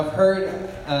I've heard,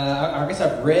 I guess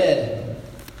I've read,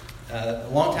 a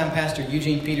longtime pastor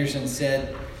Eugene Peterson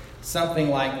said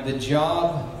something like the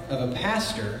job of a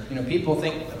pastor, people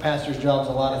think a pastor's job is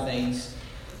a lot of things,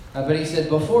 but he said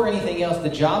before anything else, the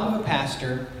job of a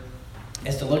pastor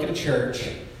is to look at a church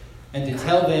and to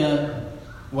tell them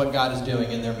what God is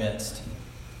doing in their midst.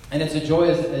 And it's a joy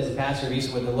as a pastor of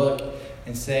Eastwood to look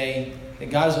and say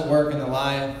that God is at work in the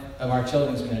life of our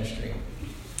children's ministry.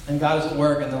 And God is at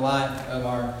work in the life of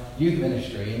our youth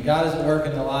ministry. And God is at work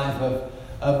in the life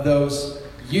of those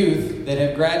youth that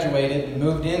have graduated and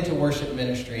moved into worship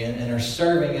ministry and are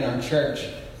serving in our church.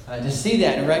 To see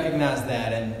that and recognize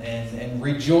that and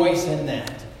rejoice in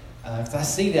that. Because I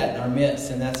see that in our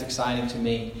midst, and that's exciting to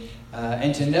me.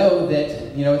 And to know that,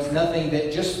 it's nothing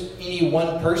that just any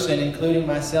one person, including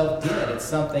myself, did. It's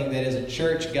something that as a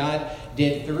church, God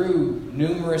did through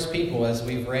numerous people as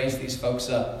we've raised these folks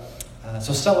up.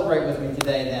 So celebrate with me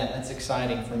today that. That's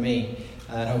exciting for me.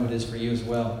 I hope it is for you as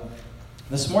well.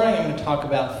 This morning I'm going to talk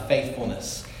about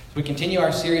faithfulness. As we continue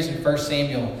our series in 1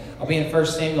 Samuel. I'll be in 1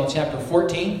 Samuel chapter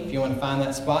 14, if you want to find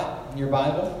that spot in your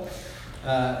Bible.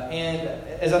 And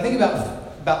as I think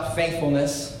about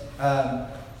faithfulness, I'm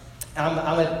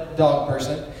a dog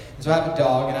person. So I have a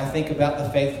dog, and I think about the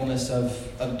faithfulness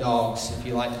of dogs. If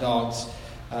you like dogs,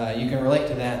 you can relate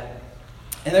to that.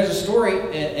 And there's a story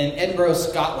in Edinburgh,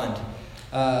 Scotland,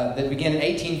 that began in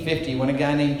 1850 when a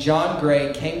guy named John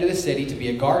Gray came to the city to be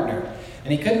a gardener.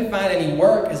 And he couldn't find any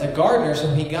work as a gardener,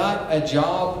 so he got a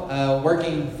job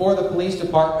working for the police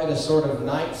department as sort of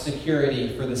night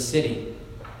security for the city.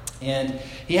 And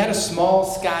he had a small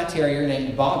Skye Terrier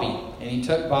named Bobby, and he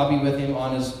took Bobby with him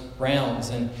on his rounds.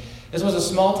 And this was a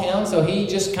small town, so he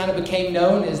just kind of became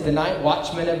known as the night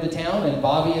watchman of the town, and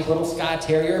Bobby, his little Skye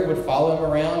Terrier, would follow him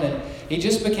around, and he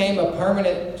just became a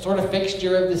permanent sort of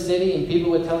fixture of the city, and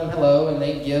people would tell him hello, and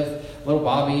they'd give little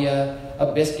Bobby a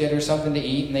biscuit or something to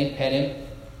eat, and they'd pet him.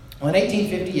 Well, in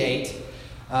 1858,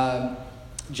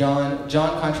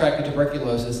 John contracted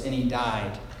tuberculosis, and he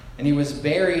died. And he was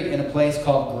buried in a place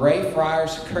called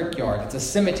Greyfriars Kirkyard. It's a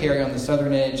cemetery on the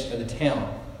southern edge of the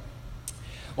town.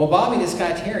 Well, Bobby, the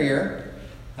Skye Terrier,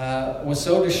 was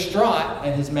so distraught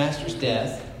at his master's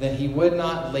death that he would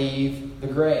not leave the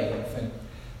grave.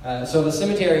 And so the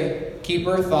cemetery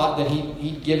keeper thought that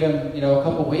he'd give him, a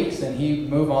couple weeks and he'd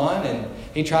move on and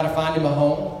he'd try to find him a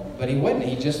home. But he wouldn't.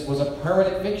 He just was a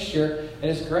permanent fixture at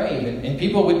his grave. And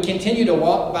people would continue to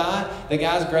walk by the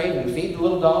guy's grave and feed the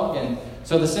little dog. And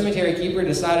so the cemetery keeper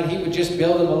decided he would just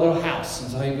build him a little house. And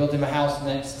so he built him a house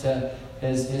next to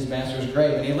his master's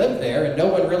grave. And he lived there, and no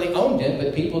one really owned it,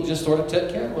 but people just sort of took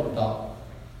care of the little dog.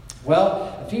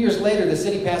 Well, a few years later, the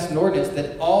city passed an ordinance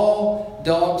that all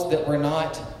dogs that were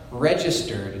not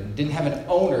registered and didn't have an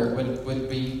owner would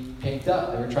be picked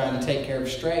up. They were trying to take care of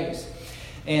strays.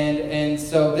 And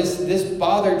so this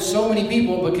bothered so many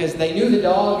people because they knew the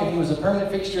dog and he was a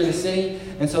permanent fixture of the city.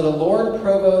 And so the Lord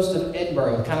Provost of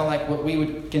Edinburgh, kind of like what we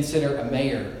would consider a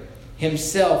mayor,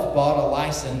 himself bought a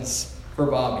license for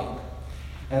Bobby.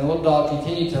 And the little dog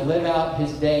continued to live out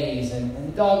his days. And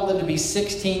the dog lived to be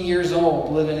 16 years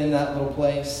old, living in that little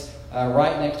place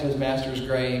right next to his master's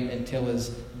grave until his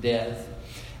death.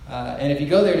 And if you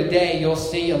go there today, you'll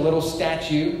see a little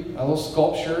statue, a little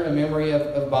sculpture in memory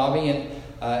of Bobby. And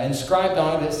inscribed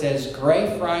on it, it says,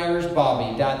 Greyfriars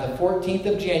Bobby died the 14th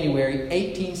of January,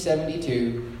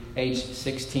 1872, aged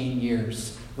 16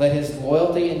 years. Let his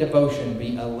loyalty and devotion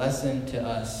be a lesson to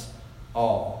us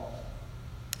all.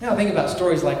 Now, think about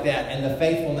stories like that and the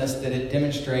faithfulness that it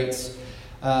demonstrates.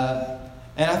 And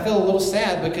I feel a little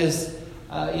sad because,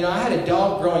 I had a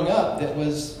dog growing up that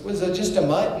was just a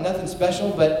mutt, nothing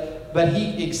special, but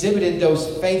he exhibited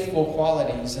those faithful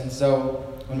qualities. And so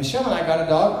when Michelle and I got a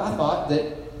dog, I thought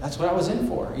that's what I was in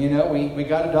for. We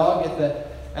got a dog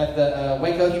at the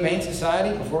Waco Humane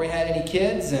Society before we had any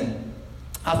kids, and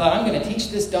I thought I'm going to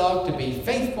teach this dog to be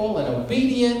faithful and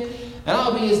obedient, and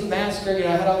I'll be his master. I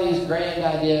had all these grand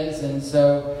ideas, and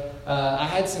so I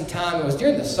had some time. It was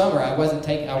during the summer. I was not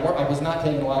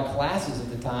taking a lot of classes at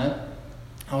the time.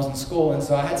 I was in school, and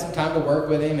so I had some time to work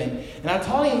with him, and I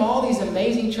taught him all these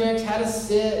amazing tricks: how to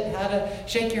sit, how to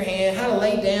shake your hand, how to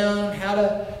lay down, how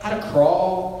to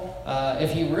crawl.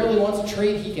 If he really wants a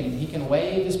treat, he can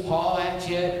wave his paw at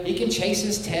you. He can chase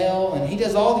his tail, and he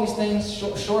does all these things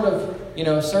short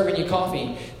of serving you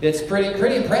coffee. That's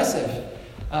pretty impressive.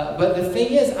 But the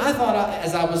thing is, I thought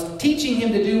as I was teaching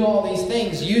him to do all these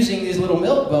things using these little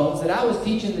milk bones, that I was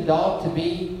teaching the dog to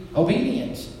be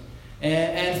obedient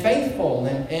and faithful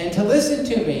and to listen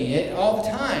to me all the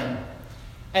time.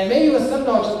 And maybe with some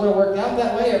dogs it would have worked out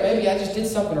that way, or maybe I just did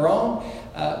something wrong.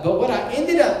 But what I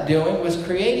ended up doing was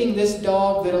creating this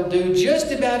dog that'll do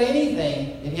just about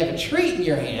anything if you have a treat in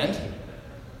your hand.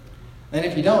 And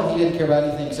if you don't, he didn't care about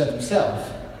anything except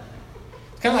himself.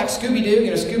 It's kind of like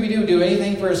Scooby-Doo. Scooby-Doo will do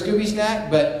anything for a Scooby snack,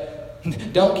 but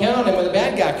don't count on him when the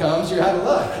bad guy comes. You're out of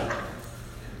luck.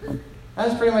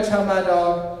 That's pretty much how my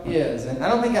dog is. And I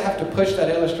don't think I have to push that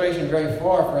illustration very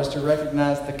far for us to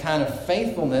recognize the kind of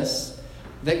faithfulness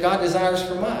that God desires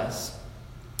from us.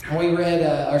 When we read,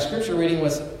 our scripture reading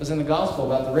was in the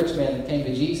gospel about the rich man that came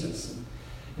to Jesus.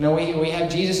 We have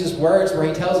Jesus' words where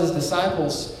he tells his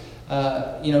disciples,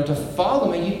 to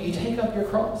follow me. You take up your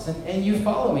cross and you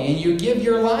follow me and you give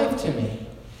your life to me.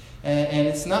 And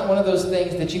it's not one of those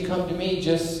things that you come to me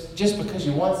just because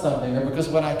you want something or because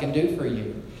of what I can do for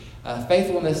you.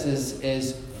 Faithfulness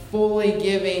is fully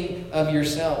giving of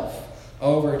yourself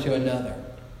over to another.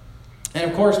 And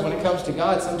of course, when it comes to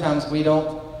God, sometimes we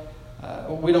don't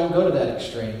go to that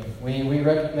extreme. We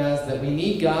recognize that we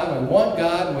need God, we want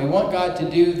God, and we want God to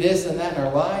do this and that in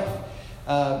our life.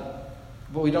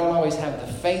 But we don't always have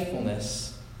the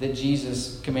faithfulness that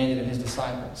Jesus commanded of his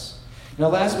disciples.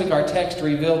 Last week our text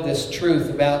revealed this truth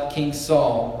about King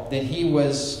Saul, that he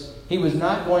was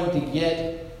not going to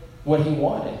get what he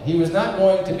wanted. He was not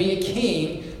going to be a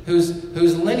king whose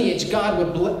lineage God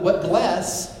would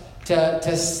bless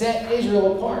to set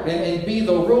Israel apart and be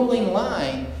the ruling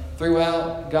line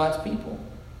throughout God's people.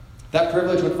 That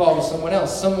privilege would fall to someone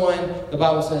else. Someone, the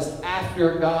Bible says,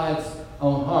 after God's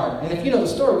own heart. And if you know the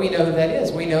story, we know who that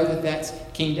is. We know that that's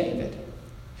King David.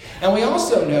 And we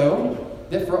also know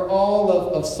that for all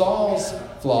of Saul's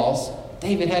flaws,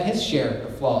 David had his share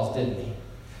of flaws, didn't he?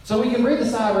 So we can breathe a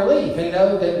sigh of relief and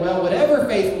know that, whatever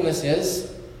faithfulness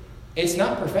is, it's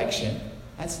not perfection.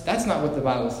 That's not what the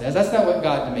Bible says. That's not what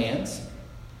God demands.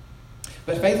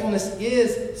 But faithfulness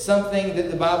is something that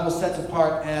the Bible sets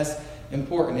apart as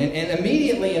important. And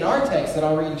immediately in our text that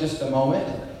I'll read in just a moment,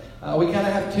 we kind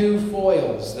of have two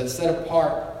foils that set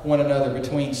apart one another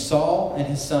between Saul and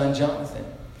his son Jonathan.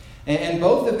 And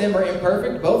both of them are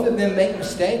imperfect. Both of them make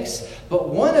mistakes. But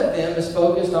one of them is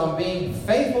focused on being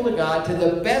faithful to God to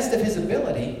the best of his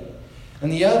ability.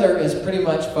 And the other is pretty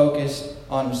much focused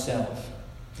on himself.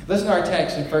 Listen to our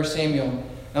text in 1 Samuel.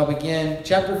 I'll begin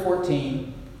chapter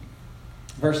 14,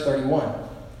 verse 31.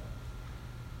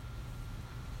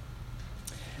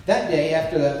 That day,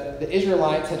 after the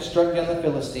Israelites had struck down the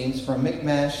Philistines from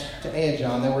Michmash to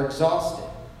Aijalon, they were exhausted.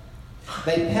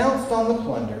 They pounced on the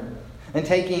plunder, and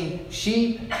taking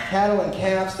sheep, cattle, and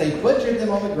calves, they butchered them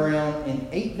on the ground and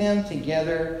ate them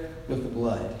together with the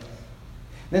blood.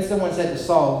 Then someone said to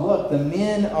Saul, "Look, the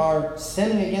men are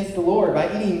sinning against the Lord by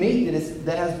eating meat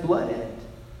that has blood in it."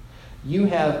 "You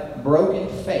have broken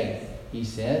faith," he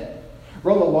said.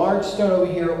 "Roll a large stone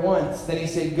over here at once." Then he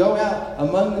said, "Go out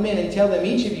among the men and tell them,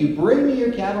 each of you, bring me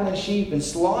your cattle and sheep and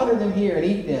slaughter them here and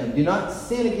eat them. Do not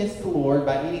sin against the Lord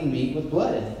by eating meat with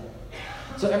blood in it."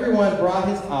 So everyone brought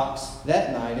his ox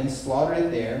that night and slaughtered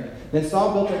it there. Then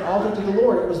Saul built an altar to the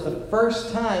Lord. It was the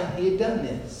first time he had done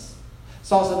this.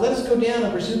 Saul said, "Let us go down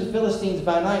and pursue the Philistines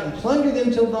by night and plunder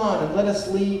them till dawn, and let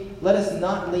us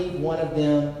not leave one of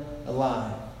them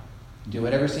alive." "Do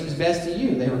whatever seems best to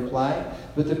you," they replied.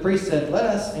 But the priest said, "Let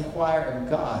us inquire of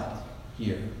God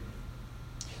here."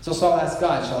 So Saul asked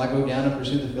God, "Shall I go down and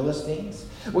pursue the Philistines?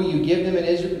 Will you give them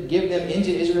into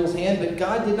Israel's hand?" But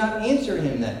God did not answer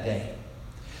him that day.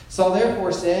 Saul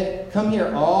therefore said, "Come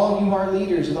here, all you our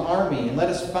leaders of the army, and let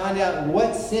us find out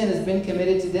what sin has been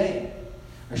committed today.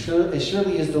 As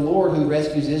surely as the Lord who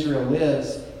rescues Israel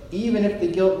lives, even if the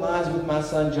guilt lies with my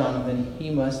son Jonathan, he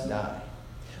must die."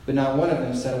 But not one of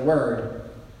them said a word.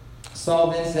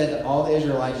 Saul then said to all the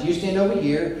Israelites, "You stand over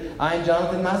here. I and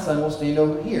Jonathan my son will stand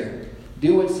over here."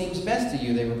 "Do what seems best to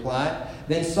you," they replied.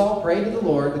 Then Saul prayed to the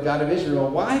Lord, the God of Israel,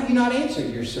 "Why have you not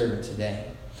answered your servant today?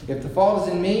 If the fault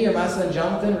is in me or my son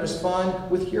Jonathan, respond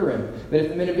with Urim. But if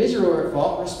the men of Israel are at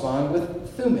fault, respond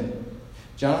with Thummim."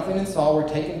 Jonathan and Saul were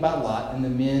taken by lot, and the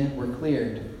men were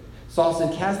cleared. Saul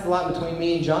said, "Cast the lot between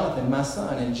me and Jonathan, my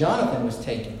son." And Jonathan was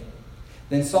taken.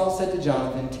 Then Saul said to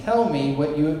Jonathan, "Tell me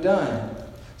what you have done."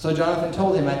 So Jonathan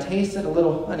told him, "I tasted a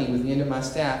little honey with the end of my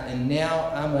staff, and now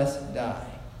I must die."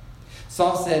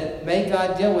 Saul said, "May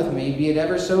God deal with me, be it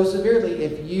ever so severely,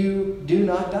 if you do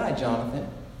not die, Jonathan."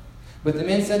 But the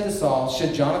men said to Saul,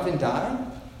 "Should Jonathan die?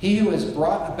 He who has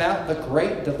brought about the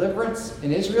great deliverance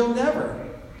in Israel? Never.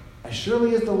 As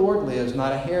surely as the Lord lives,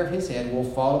 not a hair of his head will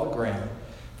fall to the ground.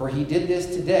 For he did this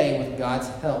today with God's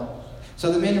help."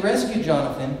 So the men rescued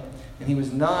Jonathan, and he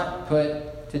was not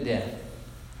put to death.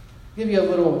 I'll give you a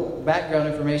little background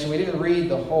information. We didn't read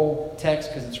the whole text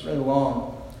because it's really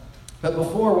long. But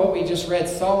before what we just read,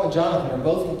 Saul and Jonathan are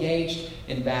both engaged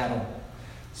in battle.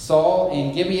 Saul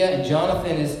in Gibeah, and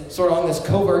Jonathan is sort of on this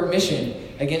covert mission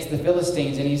against the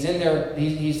Philistines, and he's in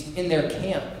their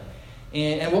camp.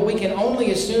 And what we can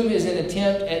only assume is an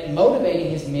attempt at motivating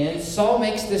his men. Saul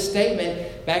makes this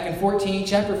statement back in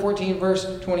chapter 14,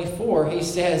 verse 24. He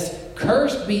says,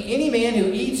 "Cursed be any man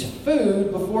who eats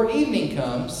food before evening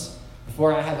comes,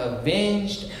 before I have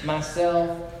avenged myself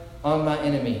on my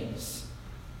enemies."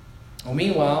 Well,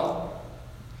 meanwhile,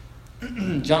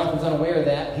 Jonathan's unaware of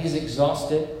that. He's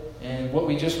exhausted. And what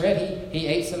we just read, he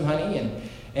ate some honey.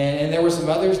 And there were some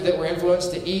others that were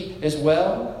influenced to eat as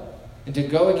well and to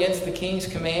go against the king's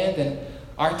command. And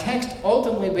our text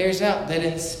ultimately bears out that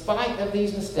in spite of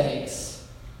these mistakes,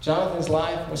 Jonathan's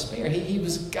life was spared. He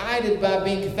was guided by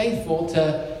being faithful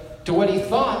to what he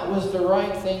thought was the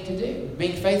right thing to do.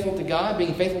 Being faithful to God,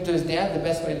 being faithful to his dad the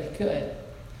best way that he could.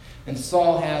 And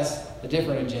Saul has a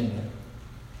different agenda.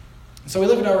 So we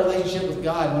look at our relationship with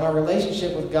God. When our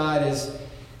relationship with God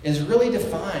is really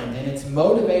defined and it's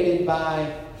motivated by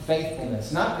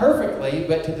faithfulness. Not perfectly,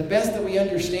 but to the best that we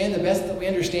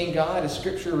understand God, as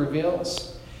Scripture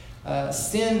reveals.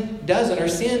 Sin doesn't, or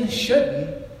sin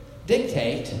shouldn't,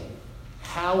 dictate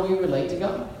how we relate to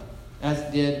God, as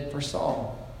it did for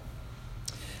Saul.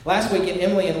 Last weekend,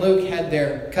 Emily and Luke had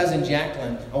their cousin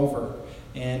Jacqueline over.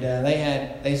 And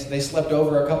they slept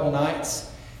over a couple nights.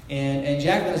 And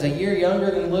Jacqueline is a year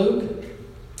younger than Luke,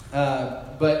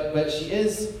 but she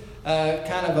is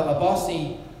kind of a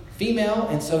bossy female,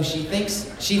 and so she thinks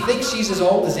she's as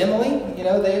old as Emily. You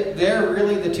know, they're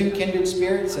really the two kindred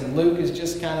spirits, and Luke is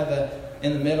just kind of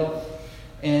in the middle.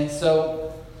 And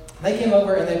so they came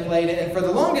over and they played, and for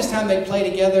the longest time they played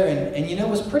together, and it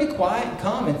was pretty quiet and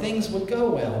calm, and things would go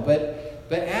well.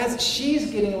 But as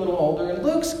she's getting a little older and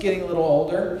Luke's getting a little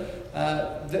older,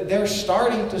 they're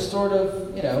starting to sort of,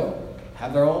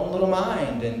 have their own little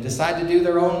mind and decide to do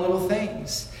their own little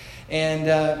things. And,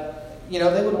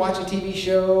 they would watch a TV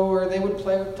show or they would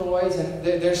play with toys, and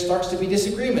there starts to be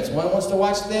disagreements. One wants to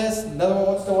watch this, another one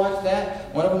wants to watch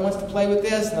that. One of them wants to play with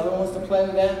this, another one wants to play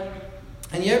with that.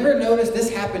 And you ever notice this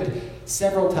happened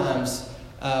several times?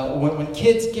 When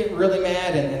kids get really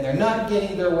mad and they're not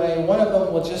getting their way, one of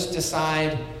them will just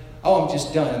decide, "Oh, I'm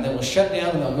just done." And they will shut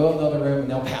down and they'll go in the other room and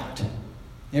they'll pout.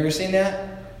 You ever seen that?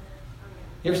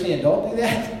 You ever seen an adult do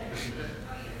that?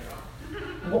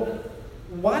 Well,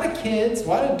 why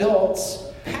do adults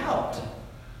pout?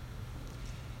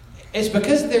 It's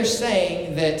because they're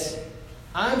saying that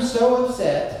I'm so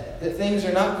upset that things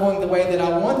are not going the way that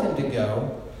I want them to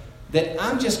go, that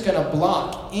I'm just going to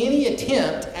block any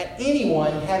attempt at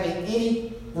anyone having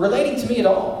any relating to me at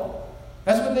all.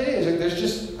 That's what that is.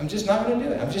 I'm just not going to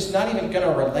do it. I'm just not even going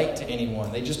to relate to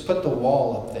anyone. They just put the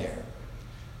wall up there.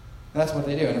 That's what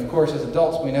they do. And of course, as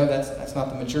adults, we know that's not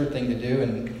the mature thing to do,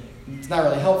 and it's not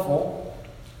really helpful.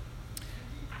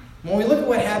 When we look at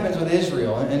what happens with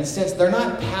Israel, in a sense, they're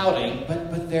not pouting,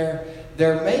 but they're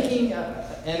making,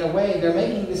 in a way, they're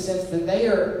making the sense that they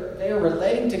are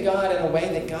relating to God in a way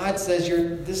that God says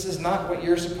this is not what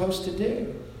you're supposed to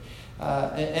do.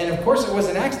 And of course, it was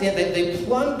an accident. They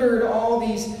plundered all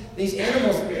these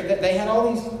animals. They had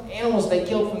all these animals they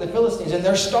killed from the Philistines, and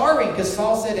they're starving because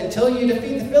Saul said, "Until you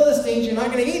defeat the Philistines, you're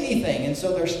not going to eat anything." And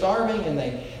so they're starving, and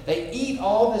they eat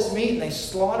all this meat, and they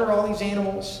slaughter all these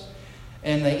animals,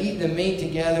 and they eat the meat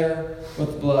together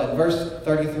with blood. Verse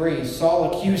 33,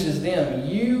 Saul accuses them,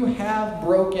 "You have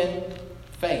broken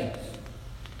faith."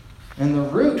 And the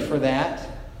root for that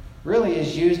really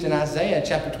is used in Isaiah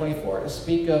chapter 24 to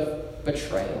speak of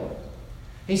betrayal.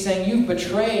 He's saying you've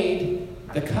betrayed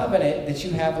the covenant that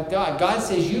you have with God. God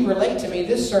says you relate to me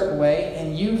this certain way,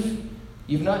 and you've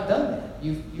not done that.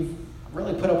 You've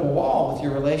really put up a wall with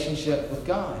your relationship with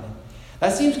God.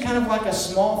 That seems kind of like a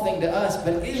small thing to us,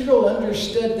 but Israel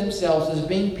understood themselves as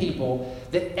being people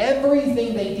that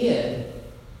everything they did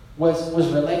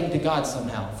was relating to God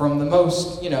somehow. From the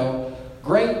most,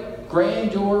 great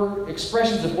grandeur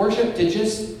expressions of worship to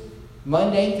just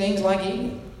mundane things like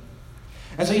eating.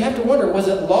 And so you have to wonder, was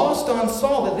it lost on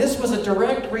Saul that this was a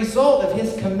direct result of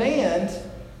his command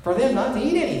for them not to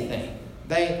eat anything?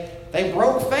 They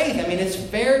broke faith. I mean, it's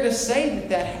fair to say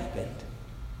that happened.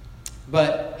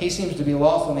 But he seems to be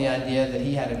lost on the idea that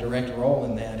he had a direct role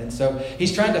in that. And so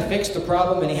he's trying to fix the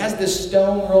problem, and he has this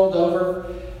stone rolled over,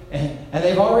 and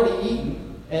they've already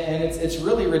eaten. And it's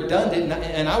really redundant,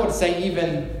 and I would say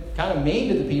even kind of mean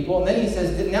to the people. And then he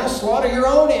says, "Now slaughter your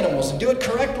own animals and do it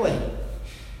correctly."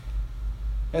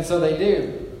 And so they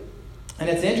do. And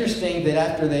it's interesting that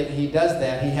after he does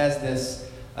that, he has this,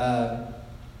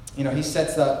 he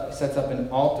sets up an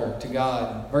altar to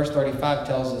God. Verse 35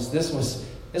 tells us this was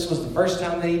This was the first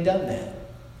time that he'd done that.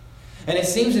 And it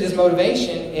seems that his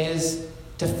motivation is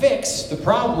to fix the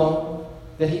problem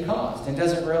that he caused and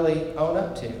doesn't really own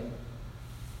up to.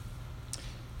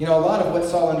 You know, a lot of what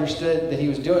Saul understood that he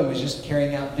was doing was just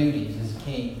carrying out duties as a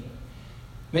king.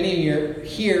 Many of you are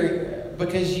here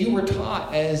because you were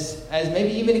taught as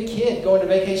maybe even a kid going to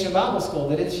vacation Bible school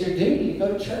that it's your duty to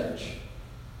go to church.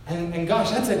 And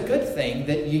gosh, that's a good thing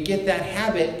that you get that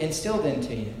habit instilled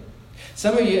into you.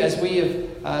 Some of you, as we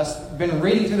have been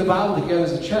reading through the Bible to go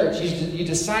to church, you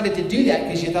decided to do that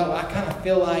because you thought, well, I kind of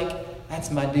feel like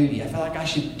that's my duty. I feel like I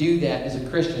should do that as a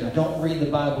Christian. I don't read the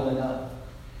Bible enough.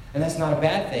 And that's not a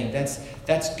bad thing.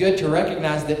 That's good to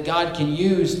recognize that God can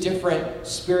use different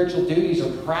spiritual duties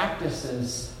or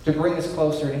practices to bring us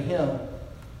closer to Him.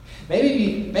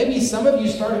 Maybe some of you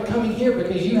started coming here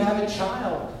because you have a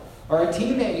child or a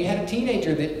teenager. You had a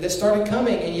teenager that started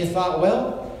coming and you thought,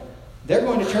 well, they're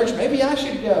going to church, maybe I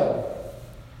should go.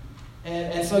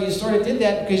 And so you sort of did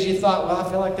that because you thought, well, I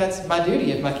feel like that's my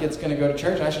duty. If my kid's going to go to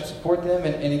church, I should support them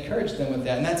and encourage them with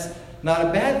that. And that's not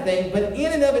a bad thing, but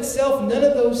in and of itself, none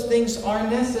of those things are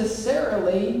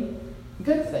necessarily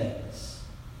good things.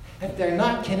 If they're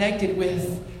not connected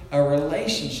with a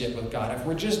relationship with God, if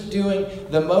we're just doing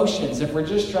the motions, if we're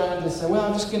just trying to say, well,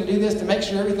 I'm just going to do this to make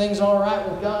sure everything's all right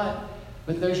with God,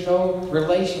 but there's no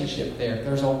relationship there,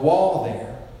 there's a wall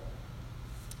there,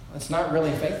 it's not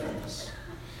really faithfulness.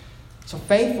 So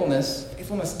faithfulness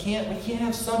we can't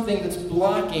have something that's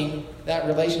blocking that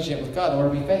relationship with God in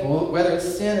order to be faithful, whether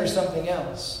it's sin or something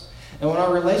else. And when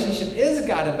our relationship is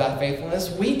guided by faithfulness,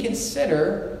 we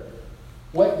consider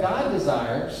what God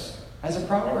desires as a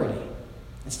priority.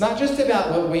 It's not just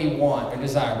about what we want or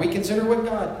desire. We consider what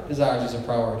God desires as a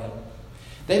priority.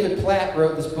 David Platt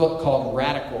wrote this book called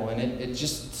Radical, and it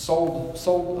just sold a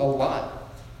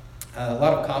lot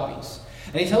of copies.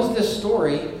 And he tells this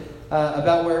story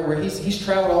about where he's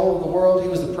traveled all over the world. He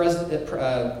was the president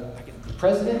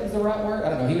is the right word? I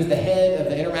don't know. He was the head of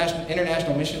the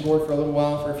International Mission Board for a little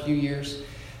while, for a few years.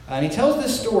 And he tells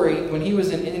this story when he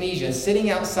was in Indonesia, sitting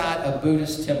outside a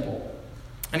Buddhist temple.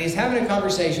 And he's having a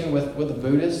conversation with a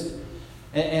Buddhist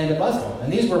and a Muslim.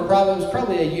 And it was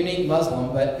probably a unique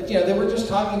Muslim, but you know, they were just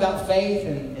talking about faith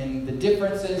and the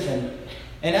differences.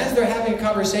 And as they're having a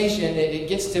conversation, it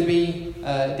gets to be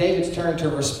David's turn to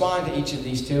respond to each of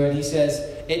these two. And he says,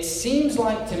 it seems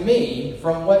like to me,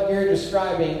 from what you're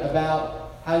describing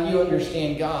about how you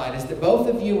understand God, is that both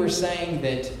of you were saying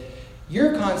that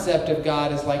your concept of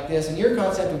God is like this and your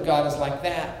concept of God is like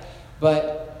that.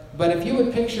 But if you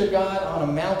would picture God on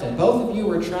a mountain, both of you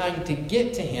were trying to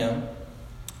get to Him,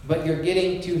 but you're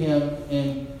getting to Him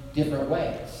in different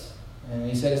ways. And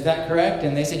he said, is that correct?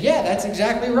 And they said, yeah, that's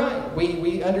exactly right.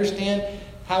 We understand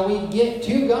how we get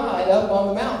to God up on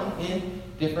the mountain in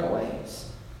different ways.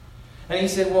 And he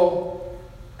said, well,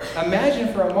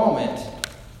 imagine for a moment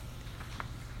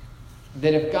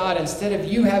that if God, instead of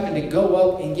you having to go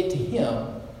up and get to Him,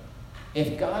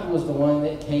 if God was the one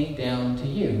that came down to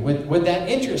you, would that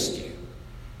interest you?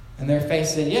 And their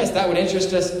face said, yes, that would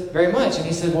interest us very much. And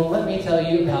he said, well, let me tell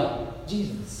you about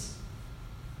Jesus.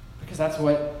 Because that's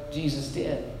what Jesus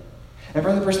did. And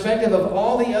from the perspective of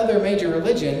all the other major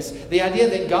religions, the idea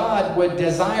that God would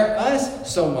desire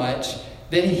us so much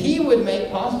that He would make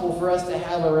possible for us to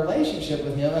have a relationship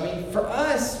with Him. I mean, for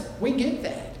us, we get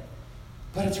that.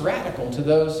 But it's radical to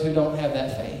those who don't have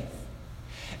that faith.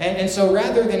 And so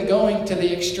rather than going to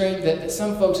the extreme that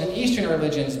some folks in Eastern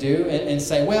religions do and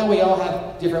say, well, we all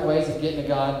have different ways of getting to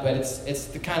God, but it's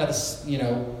the kind of,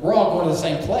 we're all going to the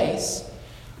same place.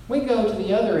 We go to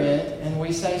the other end and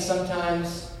we say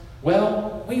sometimes,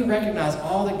 well, we recognize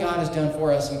all that God has done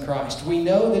for us in Christ. We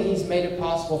know that He's made it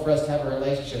possible for us to have a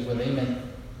relationship with Him. And,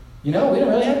 we don't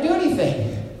really have to do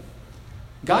anything.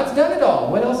 God's done it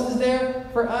all. What else is there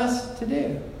for us to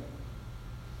do?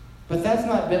 But that's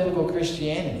not biblical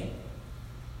Christianity.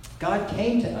 God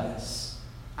came to us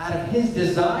out of His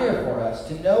desire for us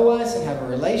to know us and have a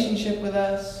relationship with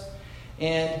us.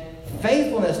 And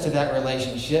faithfulness to that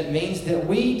relationship means that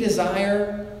we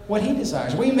desire what He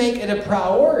desires. We make it a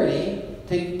priority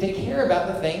to care about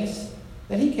the things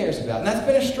that He cares about. And that's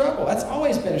been a struggle. That's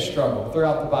always been a struggle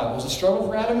throughout the Bible. It was a struggle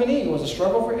for Adam and Eve. It was a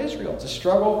struggle for Israel. It's a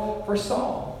struggle for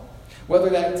Saul. Whether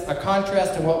that's a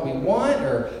contrast to what we want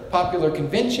or popular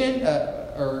convention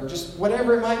or just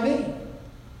whatever it might be.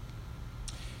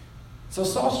 So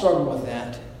Saul struggled with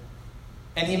that.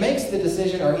 And he makes the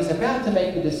decision, or he's about to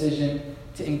make the decision,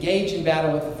 to engage in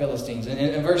battle with the Philistines. And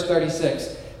in verse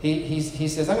 36, he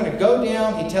says, I'm going to go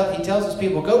down. He tells his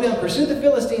people, go down, pursue the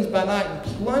Philistines by night, and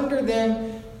plunder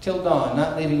them till dawn,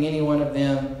 not leaving any one of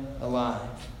them alive.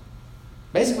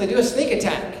 Basically, do a sneak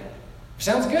attack.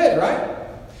 Sounds good, right?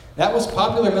 That was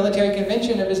popular military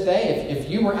convention of his day. If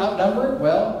you were outnumbered,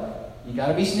 well, you got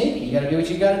to be sneaky. You got to do what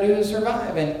you got to do to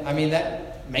survive. And I mean,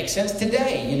 that makes sense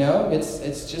today, you know.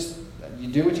 It's just, you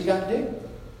do what you got to do.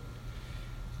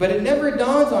 But it never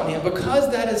dawns on him,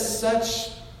 because that is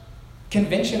such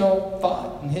conventional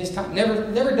thought in his time.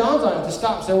 Never dawns on him to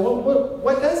stop. So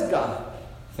what does God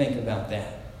think about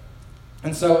that?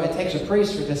 And so it takes a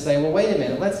priest to say, well, wait a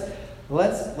minute,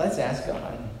 let's ask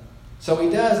God. So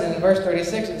he does, and in verse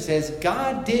 36 it says,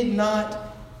 God did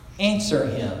not answer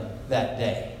him that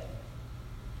day.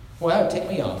 Well, that would tick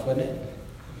me off, wouldn't it?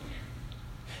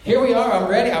 Here we are, I'm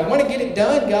ready, I want to get it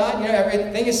done, God. You know,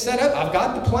 everything is set up, I've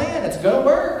got the plan, it's going to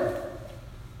work.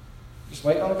 Just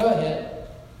waiting on the go-ahead.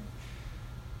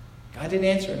 God didn't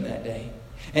answer him that day.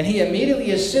 And he immediately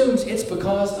assumes it's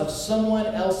because of someone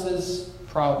else's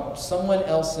problem, someone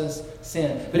else's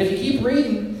sin. But if you keep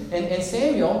reading in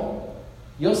Samuel,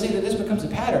 you'll see that this becomes a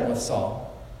pattern with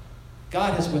Saul.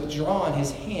 God has withdrawn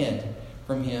his hand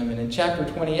from him. And in chapter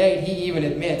 28, he even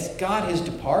admits, God has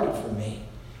departed from me.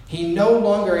 He no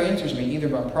longer answers me, either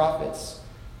by prophets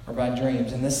or by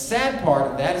dreams. And the sad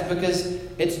part of that is because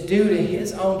it's due to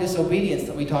his own disobedience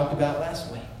that we talked about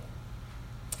last week.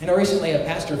 You know, recently a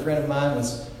pastor friend of mine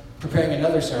was preparing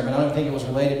another sermon. I don't think it was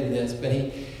related to this, but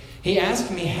he asked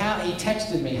me he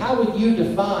texted me, how would you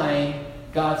define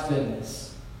God's goodness?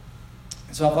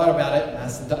 So I thought about it, and I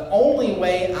said, the only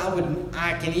way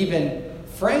I can even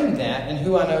frame that and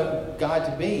who I know God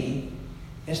to be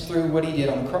is through what he did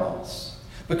on the cross.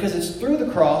 Because it's through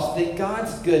the cross that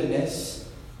God's goodness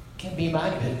can be my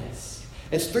goodness.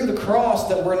 It's through the cross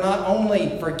that we're not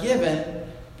only forgiven,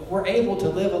 but we're able to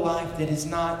live a life that is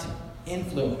not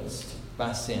influenced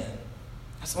by sin.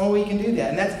 That's the only way you can do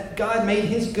that. And that's God made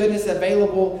his goodness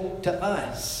available to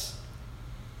us.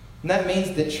 And that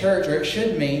means that church, or it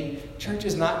should mean, church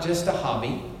is not just a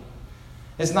hobby.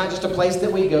 It's not just a place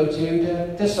that we go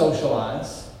to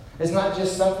socialize. It's not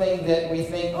just something that we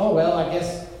think, oh, well, I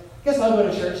guess I'll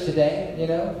go to church today, you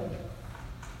know.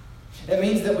 It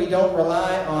means that we don't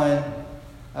rely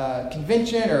on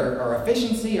convention or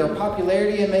efficiency or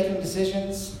popularity in making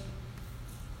decisions.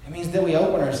 It means that we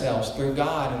open ourselves through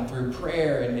God and through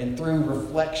prayer and through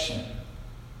reflection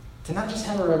to not just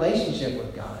have a relationship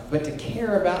with God, but to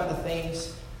care about the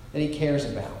things that he cares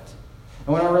about.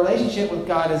 And when our relationship with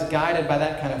God is guided by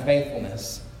that kind of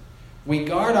faithfulness, we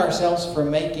guard ourselves from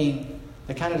making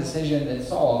the kind of decision that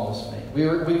Saul almost made.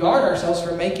 We guard ourselves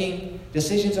from making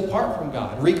decisions apart from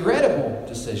God, regrettable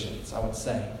decisions, I would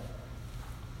say.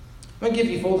 I'm going to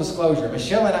give you full disclosure.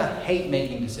 Michelle and I hate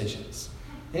making decisions.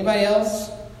 Anybody else?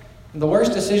 The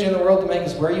worst decision in the world to make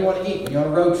is where you want to eat when you're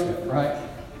on a road trip, right?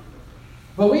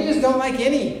 But we just don't like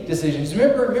any decisions.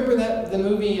 Remember the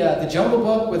movie The Jungle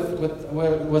Book with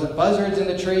was it buzzards in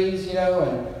the trees, you know?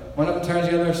 And one of them turns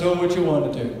to the other, so what you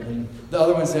want to do? And the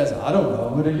other one says, I don't know.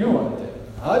 What do you want to do?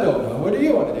 I don't know. What do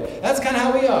you want to do? That's kind of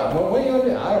how we are. Well, what do you want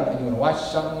to do? I don't know. You want to watch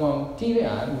something on TV?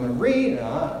 You want to read?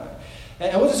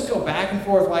 And we'll just go back and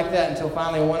forth like that until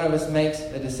finally one of us makes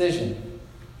a decision.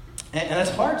 And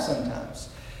it's hard sometimes.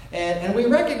 And we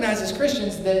recognize as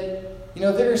Christians that, you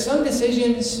know, there are some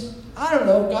decisions, I don't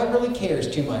know, God really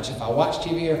cares too much if I watch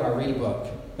TV or if I read a book.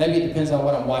 Maybe it depends on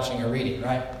what I'm watching or reading,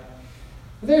 right?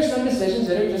 But there are some decisions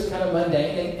that are just kind of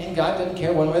mundane, and God doesn't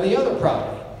care one way or the other,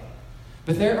 probably.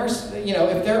 But there are, you know,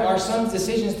 if there are some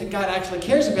decisions that God actually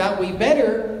cares about, we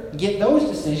better get those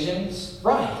decisions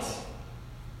right.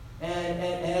 And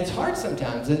it's hard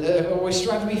sometimes. We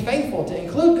strive to be faithful, to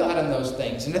include God in those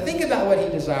things, and to think about what he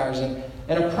desires and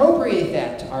appropriate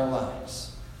that to our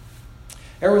lives.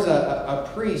 There was a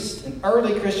priest, an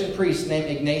early Christian priest named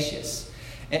Ignatius.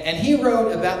 And he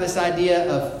wrote about this idea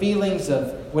of feelings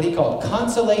of what he called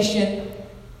consolation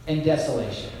and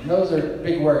desolation. And those are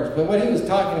big words. But what he was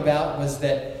talking about was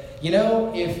that, you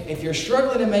know, if you're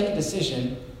struggling to make a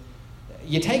decision,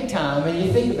 you take time and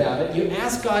you think about it. You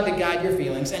ask God to guide your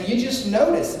feelings. And you just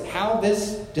notice how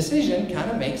this decision kind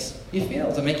of makes you feel.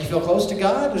 Does it make you feel close to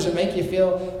God? Does it make you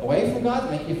feel away from God?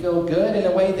 Does it make you feel good in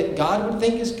a way that God would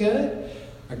think is good?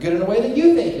 Or good in a way that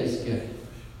you think is good?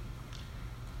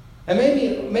 And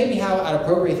maybe how I'd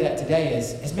appropriate that today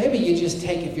is maybe you just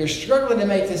take, if you're struggling to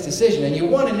make this decision and you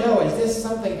want to know, is this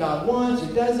something God wants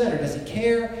or doesn't, or does he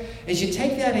care? Is you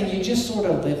take that and you just sort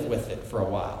of live with it for a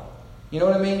while. You know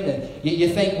what I mean? And you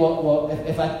think, well,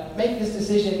 if I make this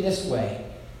decision this way,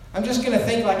 I'm just going to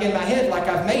think like in my head like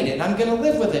I've made it. And I'm going to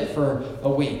live with it for a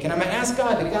week. And I'm going to ask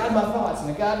God to guide my thoughts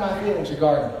and to guide my feelings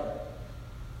regarding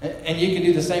it. And you can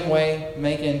do the same way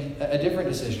making a different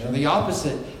decision or the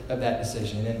opposite of that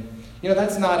decision. And, you know,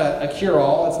 that's not a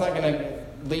cure-all. It's not going to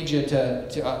lead you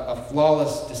to a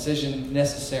flawless decision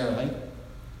necessarily.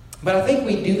 But I think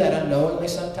we do that unknowingly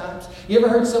sometimes. You ever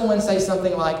heard someone say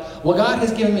something like, well, God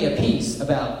has given me a peace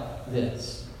about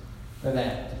this or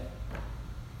that?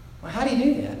 Well, how do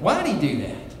you do that? Why do you do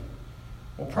that?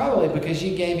 Well, probably because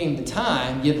you gave him the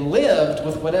time. You'd lived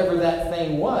with whatever that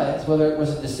thing was, whether it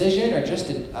was a decision or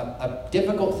just a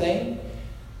difficult thing.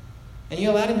 And you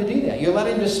allowed him to do that. You allowed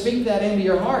him to speak that into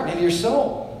your heart and into your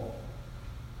soul.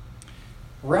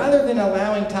 Rather than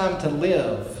allowing time to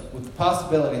live with the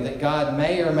possibility that God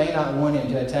may or may not want him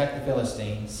to attack the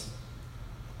Philistines,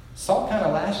 Saul kind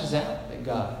of lashes out at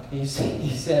God. He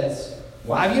says,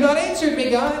 why have you not answered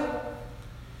me, God?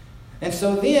 And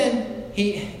so then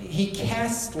he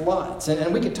casts lots.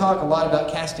 And we could talk a lot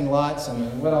about casting lots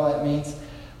and what all that means.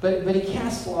 But he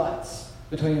casts lots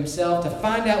between himself to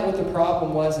find out what the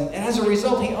problem was. And as a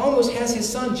result, he almost has his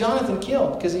son Jonathan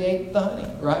killed because he ate the honey,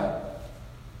 right?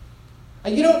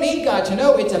 You don't need God to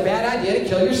know it's a bad idea to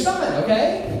kill your son,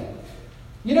 okay?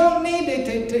 You don't need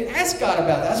to ask God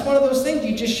about that. That's one of those things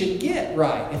you just should get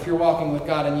right if you're walking with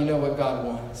God and you know what God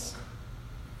wants.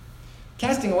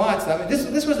 Casting lots, I mean,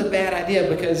 this was a bad idea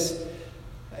because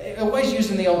it was used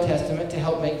in the Old Testament to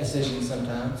help make decisions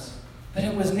sometimes. But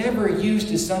it was never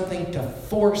used as something to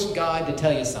force God to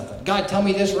tell you something. God, tell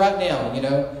me this right now,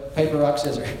 paper, rock,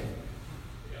 scissors.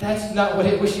 That's not what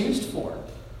it was used for.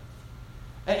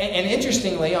 And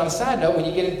interestingly, on a side note, when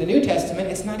you get into the New Testament,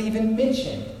 it's not even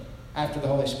mentioned after the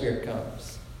Holy Spirit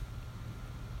comes.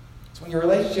 So when your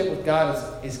relationship with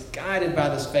God is guided by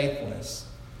this faithfulness,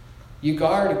 you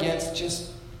guard against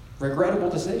just regrettable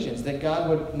decisions that God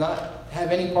would not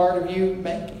have any part of you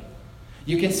making.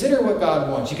 You consider what God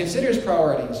wants. You consider his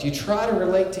priorities. You try to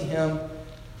relate to him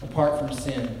apart from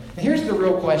sin. And here's the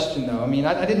real question, though. I mean,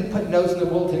 I didn't put notes in the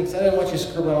bulletin because I didn't want you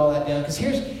scribbling all that down. Because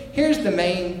here's the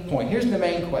main point. Here's the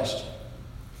main question.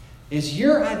 Is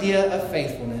your idea of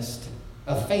faithfulness,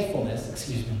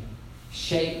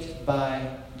 shaped by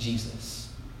Jesus?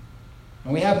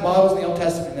 And we have models in the Old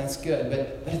Testament, and that's good.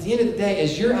 But at the end of the day,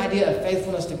 is your idea of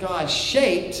faithfulness to God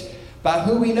shaped by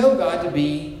who we know God to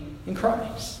be in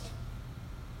Christ?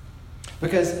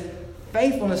 Because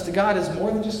faithfulness to God is more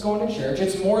than just going to church.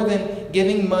 It's more than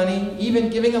giving money,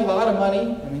 even giving a lot of money.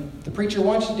 I mean, the preacher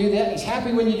wants you to do that. He's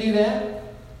happy when you do that.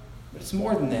 But it's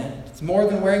more than that. It's more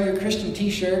than wearing your Christian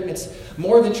t-shirt. It's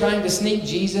more than trying to sneak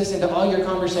Jesus into all your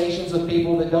conversations with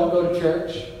people that don't go to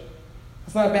church.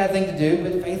 It's not a bad thing to do,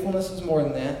 but faithfulness is more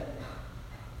than that.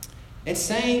 It's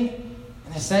saying,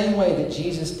 in the same way that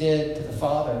Jesus did to the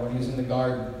Father when he was in the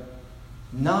garden,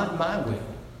 not my will,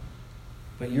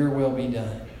 but your will be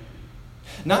done.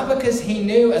 Not because he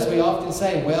knew, as we often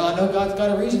say, well, I know God's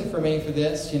got a reason for me for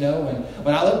this, and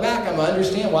when I look back, I'm going to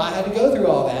understand why I had to go through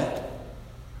all that.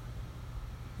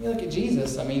 You look at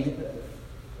Jesus, I mean,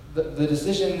 the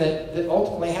decision that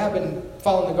ultimately happened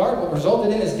following the garden, what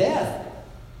resulted in his death.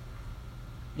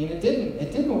 I mean, it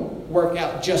didn't work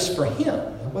out just for him.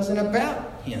 It wasn't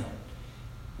about him.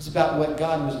 It was about what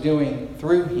God was doing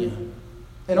through him.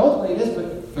 And ultimately it is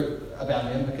about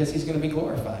him because he's going to be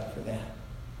glorified for that.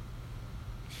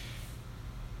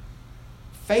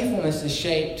 Faithfulness is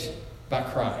shaped by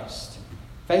Christ.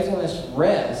 Faithfulness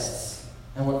rests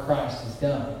on what Christ has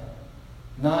done,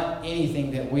 not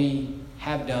anything that we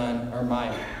have done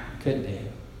or could do.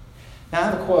 Now, I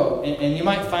have a quote, and you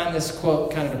might find this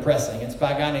quote kind of depressing. It's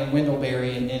by a guy named Wendell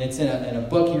Berry, and it's in a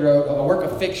book he wrote, a work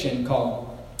of fiction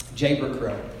called Jayber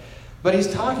Crow. But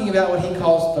he's talking about what he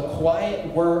calls the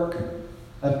quiet work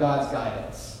of God's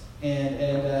guidance.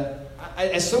 And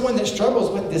as someone that struggles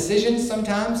with decisions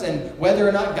sometimes and whether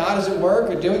or not God is at work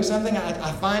or doing something,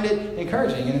 I find it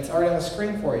encouraging, and it's already on the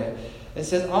screen for you. It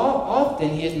says, often,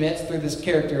 he admits through this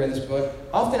character in this book,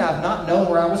 often I've not known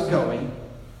where I was going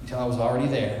until I was already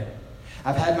there.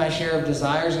 I've had my share of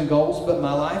desires and goals, but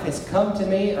my life has come to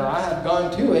me, or I have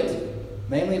gone to it,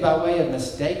 mainly by way of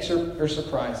mistakes or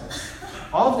surprises.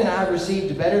 Often I have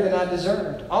received better than I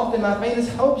deserved. Often my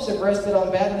faintest hopes have rested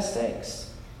on bad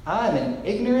mistakes. I am an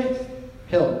ignorant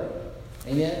pilgrim.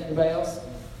 Amen? Anybody else?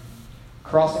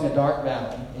 Crossing a dark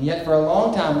valley. And yet for a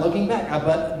long time, looking back,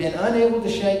 I've been unable to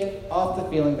shake off the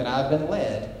feeling that I've been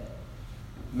led.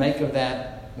 Make of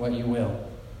that what you will.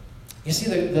 You see,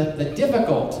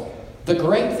 the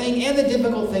great thing and the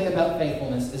difficult thing about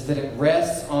faithfulness is that it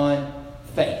rests on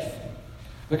faith.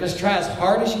 Because try as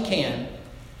hard as you can,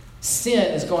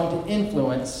 sin is going to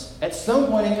influence, at some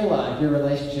point in your life, your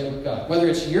relationship with God. Whether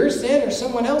it's your sin or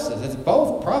someone else's. It's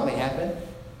both probably happen,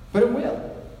 but it will.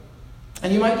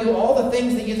 And you might do all the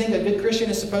things that you think a good Christian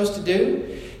is supposed to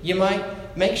do. You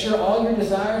might make sure all your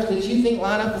desires that you think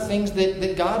line up with things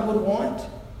that God would want.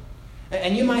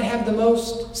 And you might have the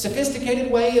most sophisticated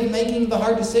way of making the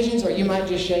hard decisions, or you might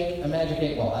just shake a magic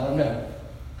 8-ball. I don't know.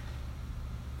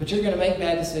 But you're going to make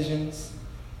bad decisions.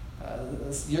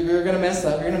 You're going to mess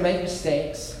up. You're going to make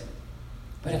mistakes.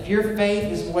 But if your faith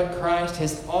is what Christ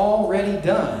has already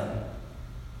done,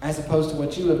 as opposed to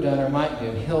what you have done or might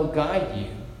do, He'll guide you.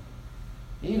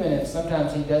 Even if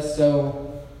sometimes He does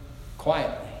so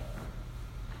quietly.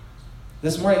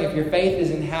 This morning, if your faith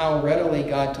is in how readily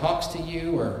God talks to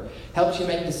you or helps you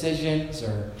make decisions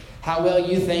or how well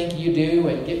you think you do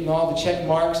at getting all the check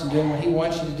marks and doing what He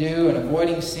wants you to do and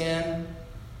avoiding sin,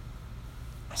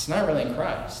 it's not really in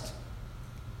Christ.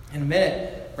 In a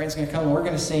minute, Brent's going to come and we're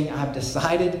going to sing, I've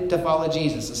Decided to Follow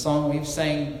Jesus, a song we've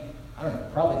sang, I don't know,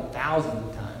 probably thousands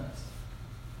of times.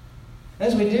 And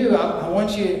as we do, I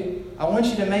want you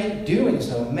to make doing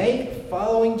so, make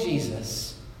following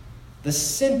Jesus the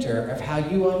center of how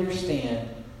you understand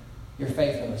your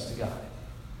faithfulness to God.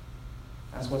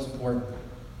 That's what's important.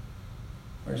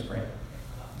 Where's Brent?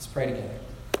 Let's pray together.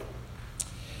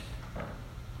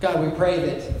 God, we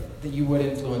pray that you would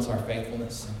influence our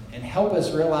faithfulness and help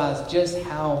us realize just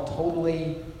how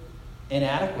totally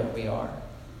inadequate we are.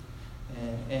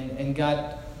 And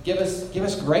God, give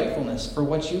us gratefulness for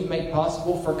what you've made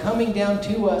possible, for coming down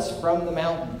to us from the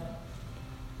mountain,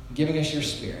 giving us your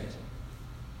Spirit.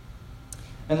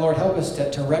 And Lord, help us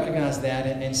to recognize that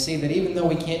and see that even though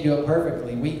we can't do it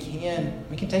perfectly, we can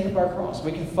take up our cross.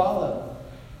 We can follow.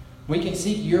 We can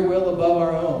seek your will above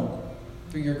our own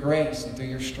through your grace and through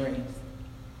your strength.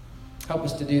 Help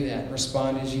us to do that.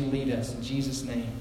 Respond as you lead us. In Jesus' name.